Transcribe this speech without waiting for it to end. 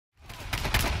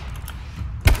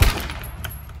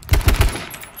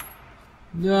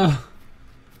No.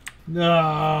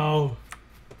 No.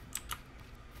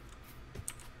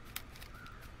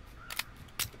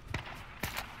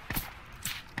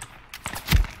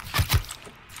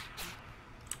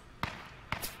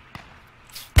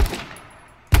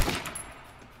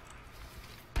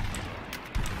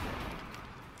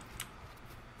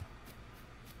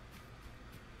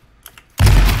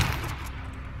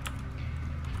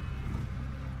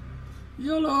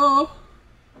 YOLO!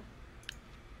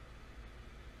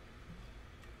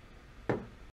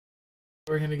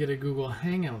 We're gonna get a Google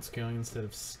Hangouts going instead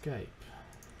of Skype.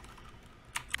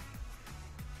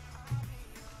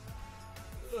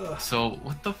 So,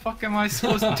 what the fuck am I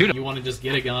supposed to do? You want to just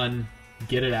get a gun,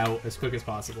 get it out as quick as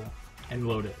possible, and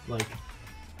load it. Like,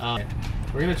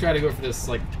 we're gonna try to go for this,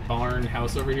 like, barn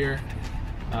house over here.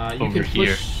 You Over can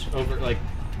push over, like,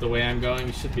 the way I'm going.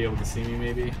 You should be able to see me,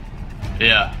 maybe.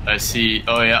 Yeah, I see.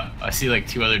 Oh yeah, I see like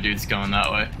 2 other dudes going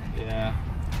that way. Yeah,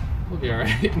 we'll be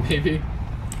alright, maybe.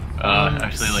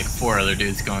 Actually like 4 other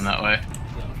dudes going that way.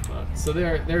 Oh, fuck. So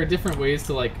there are different ways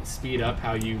to like speed up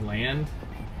how you land.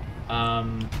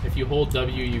 If you hold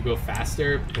W, you go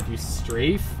faster. If you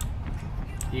strafe,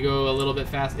 you go a little bit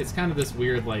fast. It's kind of this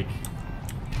weird like,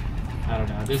 I don't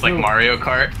know. There's Like no... Mario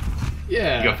Kart.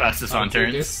 Yeah. You go fastest on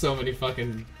turns. There's so many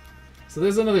fucking. So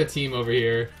there's another team over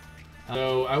here.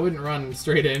 So I wouldn't run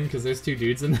straight in because there's 2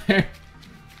 dudes in there.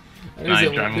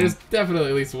 There's definitely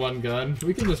at least 1 gun.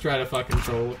 We can just try to fucking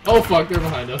troll. Oh fuck, they're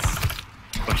behind us.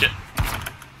 Oh shit.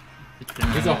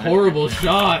 It's a horrible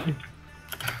shot.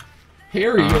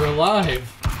 Harry, you're alive.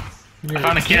 I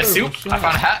found a can of soup. I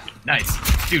found a hat.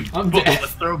 Nice. Dude,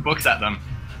 let's throw books at them.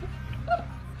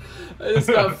 I just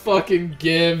got fucking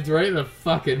gived right in the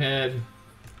fucking head.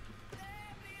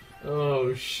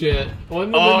 Oh shit. Oh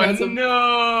no! One of them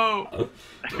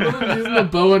using the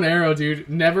bow and arrow, dude.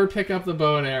 Never pick up the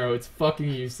bow and arrow. It's fucking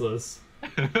useless.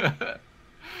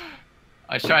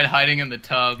 I tried hiding in the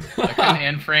tub. I couldn't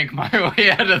Anne Frank my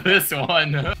way out of this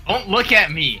one. Don't look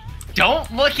at me! Don't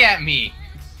look at me!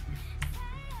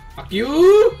 Fuck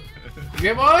you!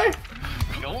 Okay, boy?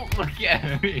 Don't look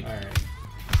at me. Alright.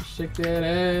 Shake that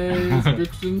ass,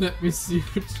 bitch, and let me see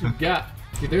what you got.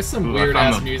 Dude, there's some weird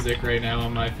ass music right now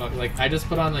on my like, I just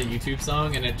put on the YouTube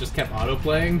song and it just kept auto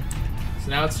playing.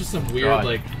 So now it's just some weird,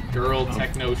 like, girl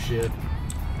techno shit.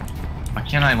 Why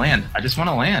can't I land? I just want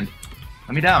to land.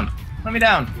 Let me down. Let me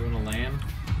down. You want to land?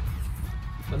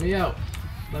 Let me out.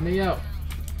 Let me out.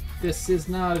 This is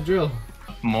not a drill.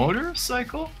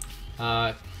 Motorcycle?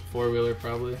 4-wheeler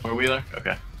probably. 4-wheeler?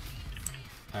 Okay.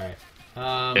 Alright.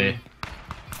 Hey.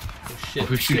 Oh shit.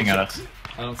 Who's shooting at us?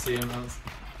 I don't see him.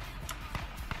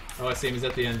 Oh, I see him. He's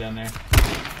at the end down there.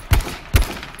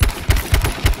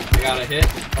 I got a hit.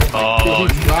 Oh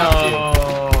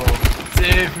no!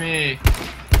 Save me!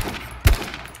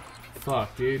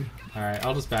 Fuck, dude. Alright,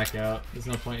 I'll just back out. There's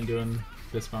no point in doing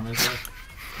this by myself.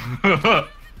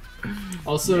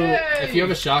 Also, if you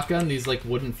have a shotgun, these like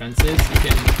wooden fences, you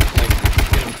can like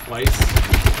hit them twice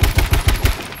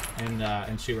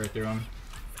and shoot right through them.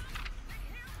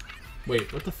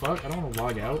 Wait, what the fuck? I don't want to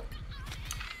log out.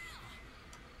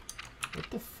 What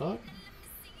the fuck?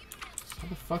 How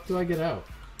the fuck do I get out?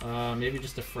 Maybe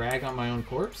just a frag on my own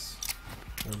corpse?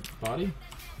 Or body?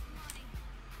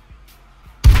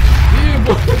 Yeah,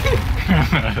 boy!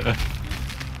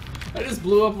 I just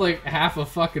blew up like half a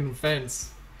fucking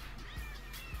fence.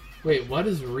 Wait, what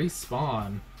is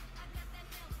respawn?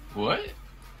 What?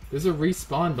 There's a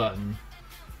respawn button.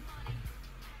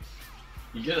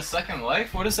 You get a second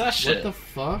life? What is that shit? What the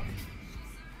fuck?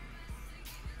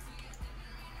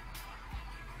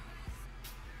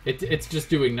 It's just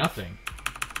doing nothing.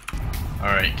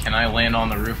 Alright, can I land on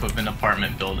the roof of an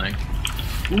apartment building?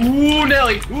 Ooh,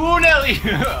 Nelly! Ooh, Nelly!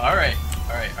 Alright,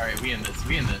 we in this,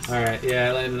 Alright, yeah,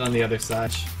 I landed on the other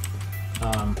side.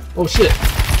 Oh shit!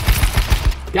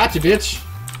 Gotcha, bitch!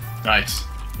 Nice.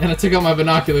 And I took out my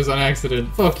binoculars on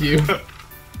accident. Fuck you.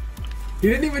 He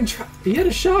didn't even try. He had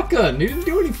a shotgun. He didn't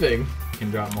do anything. He can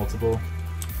drop multiple.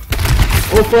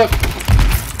 Oh fuck!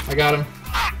 I got him.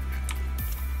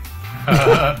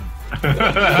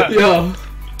 Yo.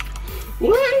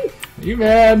 What? You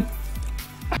mad?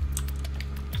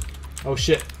 Oh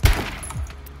shit.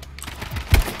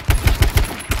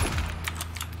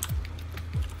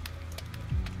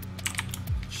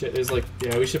 Shit, there's like,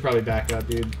 yeah, we should probably back up,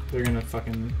 dude. They're gonna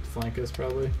fucking flank us,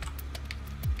 probably.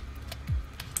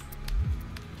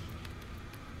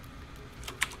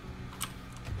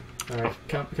 Alright,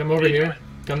 come over here.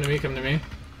 Come to me, come to me.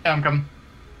 Yeah, I'm coming.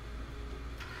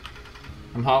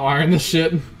 I'm hot wiring this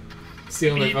shit.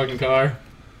 Stealing their fucking car.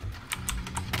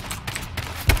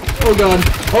 Oh god.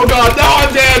 Oh god, no,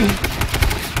 I'm dead!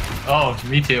 Oh,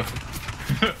 me too.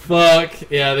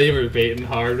 Fuck. Yeah, they were baiting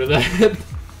hard with that.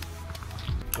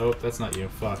 Oh, that's not you.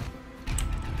 Fuck.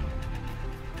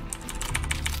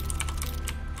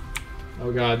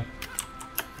 Oh god.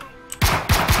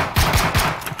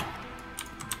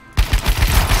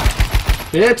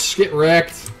 Bitch, get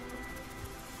wrecked.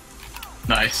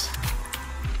 Nice.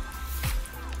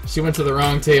 She went to the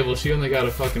wrong table. She only got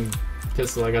a fucking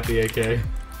pistol. I got the AK.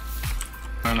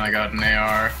 And I got an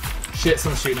AR. Shit,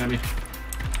 someone's shooting at me.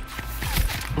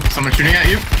 Oops, someone shooting at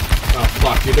you? Oh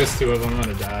fuck, dude, there's two of them. I'm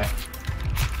gonna die.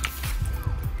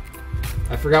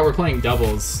 I forgot we're playing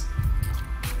doubles.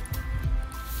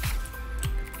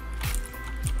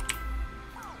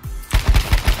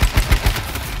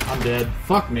 I'm dead.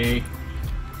 Fuck me.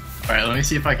 Alright, let me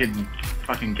see if I can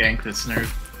fucking gank this nerd.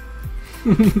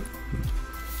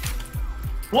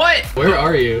 What? Where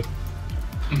are you?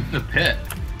 The pit.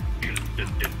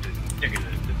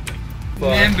 Fuck.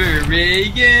 Remember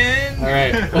Reagan?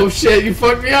 Alright. Oh shit, you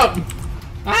fucked me up!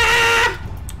 Ah!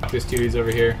 There's two dudes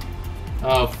over here.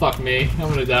 Oh, fuck me. I'm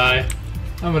gonna die.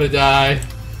 I'm gonna die.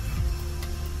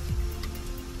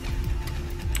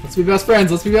 Let's be best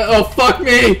friends. Let's be best. Oh, fuck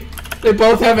me! They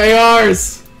both have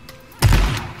ARs!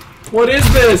 What is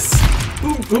this?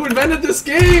 Who invented this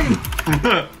game?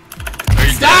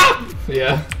 Stop!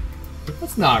 Yeah.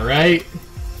 That's not right.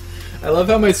 I love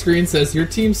how my screen says, your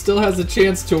team still has a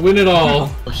chance to win it all.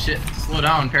 Oh shit, slow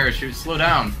down, Parachute, slow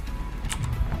down.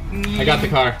 I got the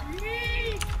car.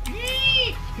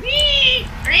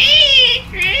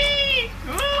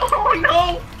 Oh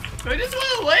no! I just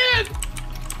want to land!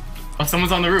 Oh,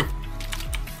 someone's on the roof.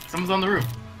 Someone's on the roof.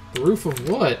 The roof of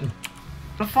what?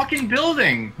 The fucking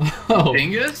building! Oh.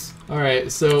 Dingus?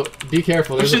 Alright, so be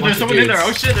careful. Oh shit, there's someone in there. Oh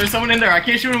dudes. shit, there's someone in there. I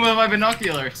can't shoot him with my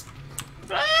binoculars.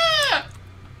 Ah!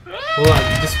 Hold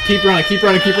on, just keep running, keep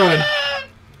running, keep running. Ah!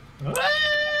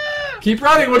 Keep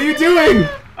running, what are you doing?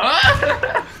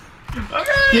 Ah!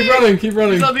 Okay! Keep running, keep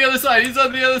running. He's on the other side, he's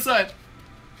on the other side.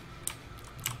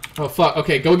 Oh fuck,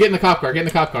 okay, go get in the cop car, get in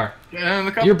the cop car. And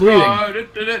the You're bleeding.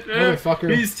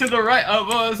 Motherfucker. He's to the right of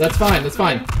us. That's fine, that's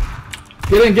fine.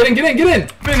 Get in, get in, get in, get in!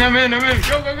 I'm in.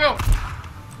 Go, go, go.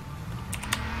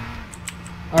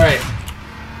 Alright.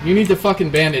 You need to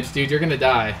fucking bandage, dude, you're gonna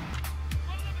die.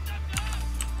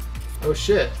 Oh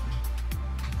shit.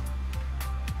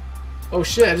 Oh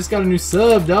shit, I just got a new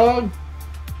sub, dog.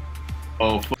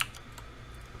 Oh,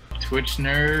 Twitch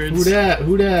nerds. Who dat?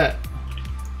 Who dat?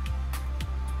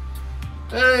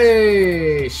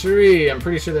 Hey, Cherie, I'm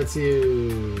pretty sure that's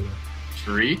you.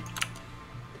 Cherie?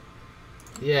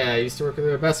 Yeah, I used to work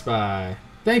at Best Buy.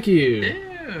 Thank you.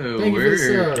 Ew, Thank you for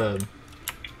the sub.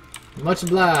 Much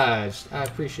obliged. I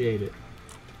appreciate it.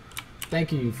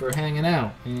 Thank you for hanging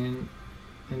out and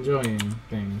enjoying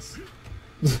things.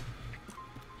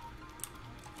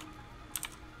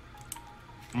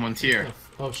 Someone's here.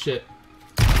 Oh shit.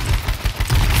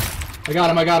 I got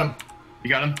him, I got him. You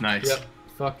got him? Nice. Yep.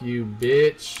 Fuck you,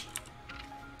 bitch.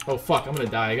 Oh fuck, I'm gonna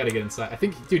die. I gotta get inside. I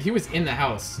think, dude, he was in the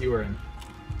house you were in.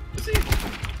 Is he?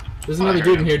 There's another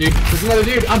dude in here, dude. There's another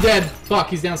dude. I'm dead. Fuck,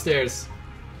 he's downstairs.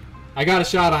 I got a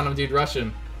shot on him, dude. Rush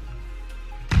him.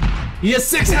 He has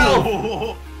 6 health!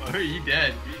 Oh, he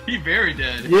dead. He very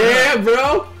dead. Yeah,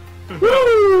 bro!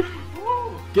 Woo!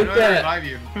 Get How do I that. revive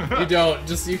you? You don't.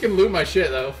 Just, you can loot my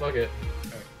shit, though. Fuck it.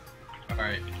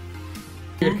 Alright.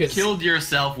 Dude, You killed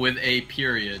yourself with a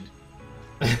period.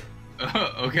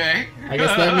 Okay. I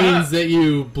guess that means that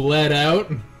you bled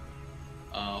out.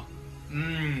 Oh.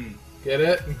 Get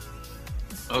it?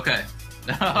 Okay.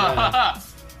 Yeah.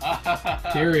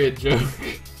 Period joke.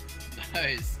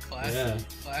 Nice. Classy. Yeah.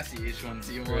 Classy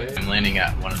H1Z1. Right. I'm landing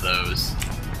at one of those.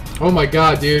 Oh my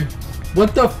god, dude.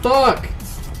 What the fuck?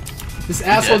 This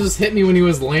asshole just hit me when he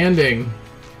was landing.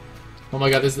 Oh my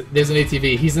god, there's an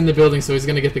ATV. He's in the building, so he's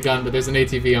gonna get the gun, but there's an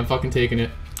ATV. I'm fucking taking it.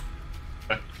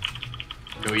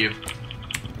 Go you.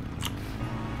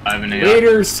 I have an AR.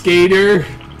 Later, skater.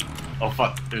 Oh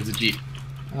fuck, there's a Jeep.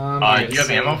 Do Yeah, you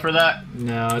have ammo for that?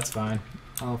 No, it's fine.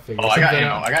 I'll figure Oh, I got something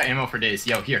ammo. out. I got ammo for days.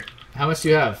 Yo, here. How much do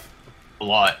you have? A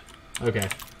lot. Okay.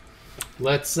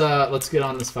 Let's get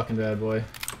on this fucking bad boy.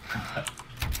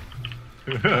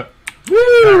 Can I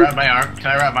wrap my arm? Can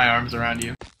I wrap my arms around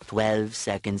you? 12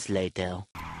 seconds later.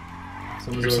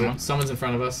 Someone's in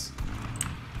front of us.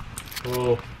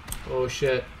 Oh. Oh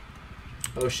shit.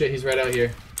 Oh shit, he's right out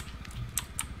here.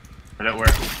 Right at where?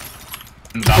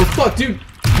 In the Oh back. fuck, dude!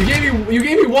 You gave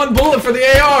me 1 bullet for the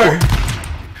AR!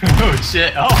 Oh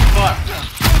shit! Oh fuck!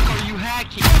 Are you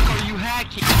hacking? Are you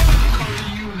hacking?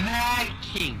 Are you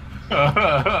hacking?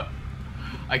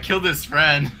 I killed his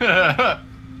friend.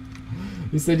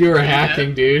 You said you were Are you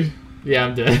hacking, dude. Yeah,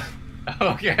 I'm dead.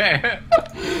 Okay.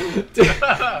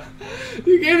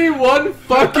 You gave me one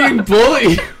fucking bullet.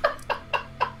 You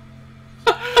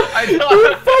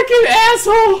fucking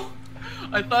asshole.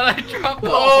 I thought I dropped the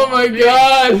Oh whole my thing.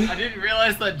 god. I didn't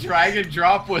realize that drag and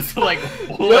drop was like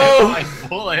bullet No. by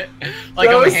bullet. Like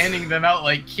That I'm was- handing them out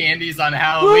like candies on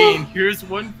Halloween. Here's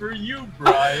one for you,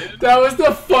 Brian. That was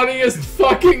the funniest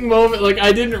fucking moment. Like,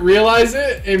 I didn't realize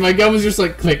it, and my gun was just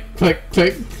like click, click,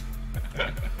 click.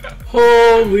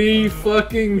 Holy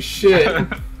fucking shit.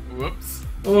 Whoops.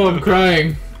 Oh, I'm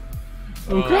crying.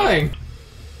 I'm Oh. crying.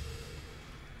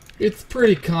 It's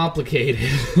pretty complicated,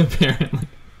 apparently.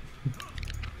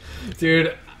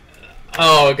 Dude,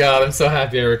 oh god, I'm so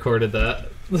happy I recorded that.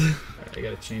 Alright, I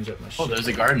gotta change up my shit. Oh, there's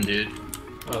a garden, dude.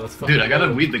 Oh, let's fucking Dude, I gotta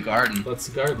go. weed the garden. Let's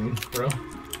garden, bro.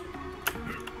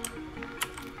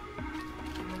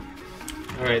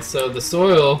 Alright, so the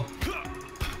soil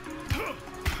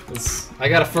is... I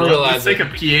gotta fertilize Let's take it. a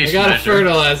pH I gotta measure.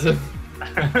 fertilize it.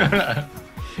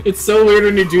 It's so weird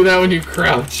when you do that when you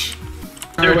crouch.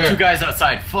 There are Where? two guys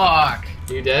outside. Fuck.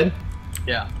 You dead?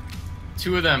 Yeah.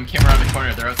 Two of them came around the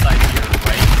corner. They're outside here,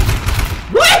 right?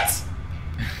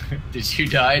 What?! Did you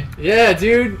die? Yeah,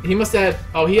 dude. He must have...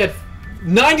 Oh, he had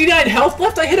 99 health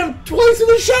left? I hit him twice with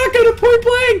a shotgun at point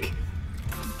blank!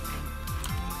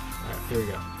 Alright, here we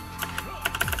go.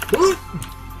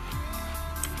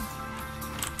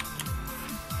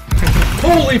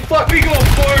 Holy fuck! We go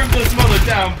farm this mother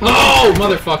down. Oh,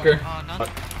 motherfucker! Oh, none.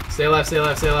 Stay alive, stay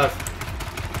alive, stay alive.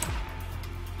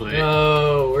 Wait,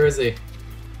 Oh, where is he?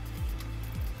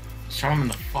 show him in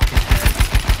the fucking head.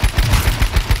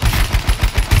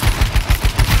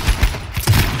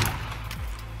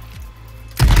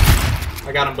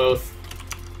 I got them both.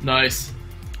 Nice.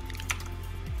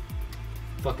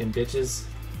 Fucking bitches.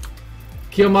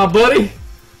 Kill my buddy!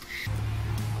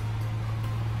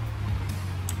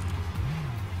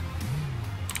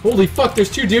 Holy fuck,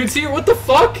 there's two dudes here? What the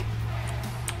fuck?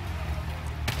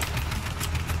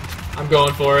 I'm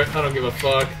going for it. I don't give a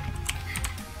fuck.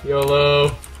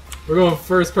 YOLO. We're going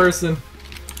first person.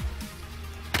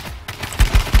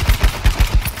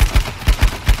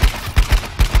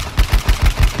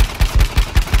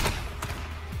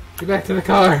 Get back to the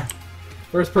car.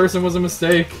 First person was a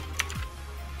mistake.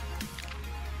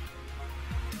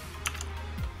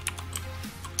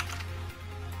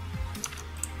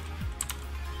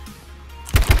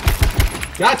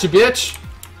 Gotcha, bitch!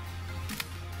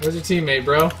 Where's your teammate,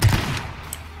 bro?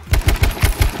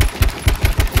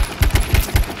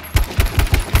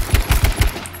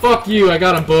 Fuck you, I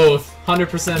got them both.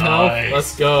 100% health. Nice.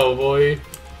 Let's go, boy.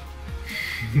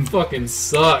 You fucking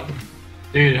suck.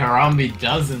 Dude, Harambe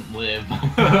doesn't live. You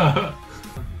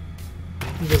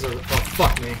guys are. Oh,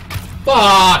 fuck me.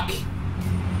 Fuck!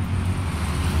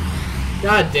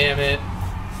 God damn it.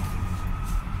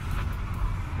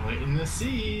 Waiting to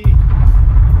see.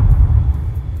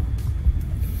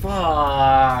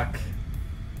 Fuck.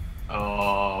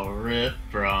 Oh, rip,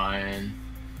 Brian.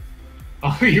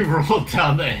 Oh, you rolled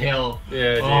down the hill.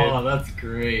 Yeah, dude. Oh, that's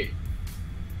great.